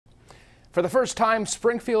For the first time,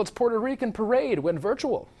 Springfield's Puerto Rican Parade went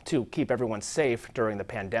virtual to keep everyone safe during the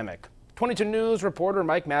pandemic. 22 News reporter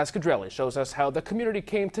Mike Mascadrelli shows us how the community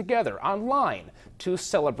came together online to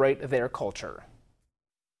celebrate their culture.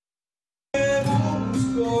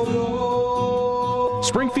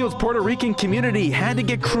 Springfield's Puerto Rican community had to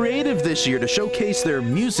get creative this year to showcase their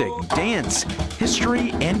music, dance,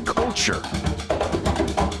 history, and culture.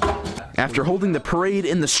 After holding the parade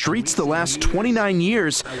in the streets the last 29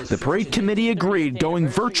 years, the parade committee agreed going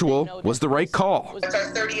virtual was the right call. It's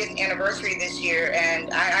our 30th anniversary this year,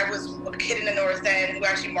 and I was a kid in the North End who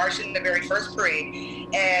actually marched in the very first parade,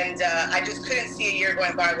 and I just couldn't see a year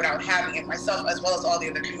going by without having it myself, as well as all the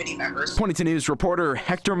other committee members. 22 News reporter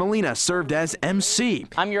Hector Molina served as MC.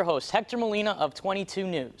 I'm your host, Hector Molina of 22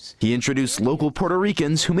 News. He introduced local Puerto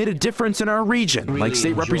Ricans who made a difference in our region, like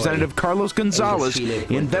State Representative Carlos Gonzalez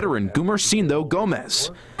and veteran Gumercindo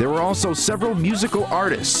Gomez. There were also several musical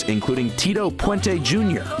artists, including Tito Puente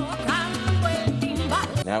Jr.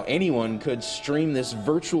 Now anyone could stream this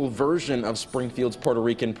virtual version of Springfield's Puerto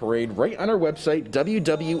Rican Parade right on our website,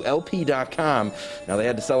 wwlp.com. Now they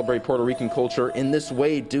had to celebrate Puerto Rican culture in this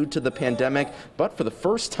way due to the pandemic, but for the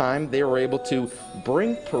first time they were able to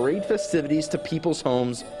bring parade festivities to people's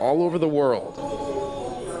homes all over the world.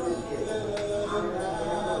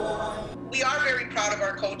 We are very proud of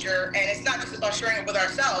our culture, and it's not just about sharing it with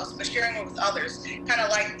ourselves, but sharing it with others. Kind of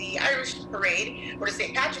like the Irish Parade or the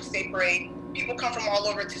St. Patrick's Day Parade. People come from all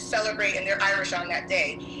over to celebrate, and they're Irish on that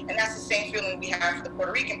day. And that's the same feeling we have for the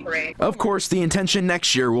Puerto Rican Parade. Of course, the intention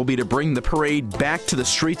next year will be to bring the parade back to the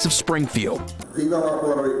streets of Springfield. Viva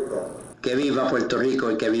Puerto Rico. Que viva Puerto Rico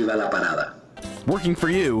y que viva la parada. Working for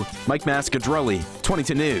you, Mike Mascadrelli,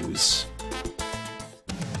 22 News.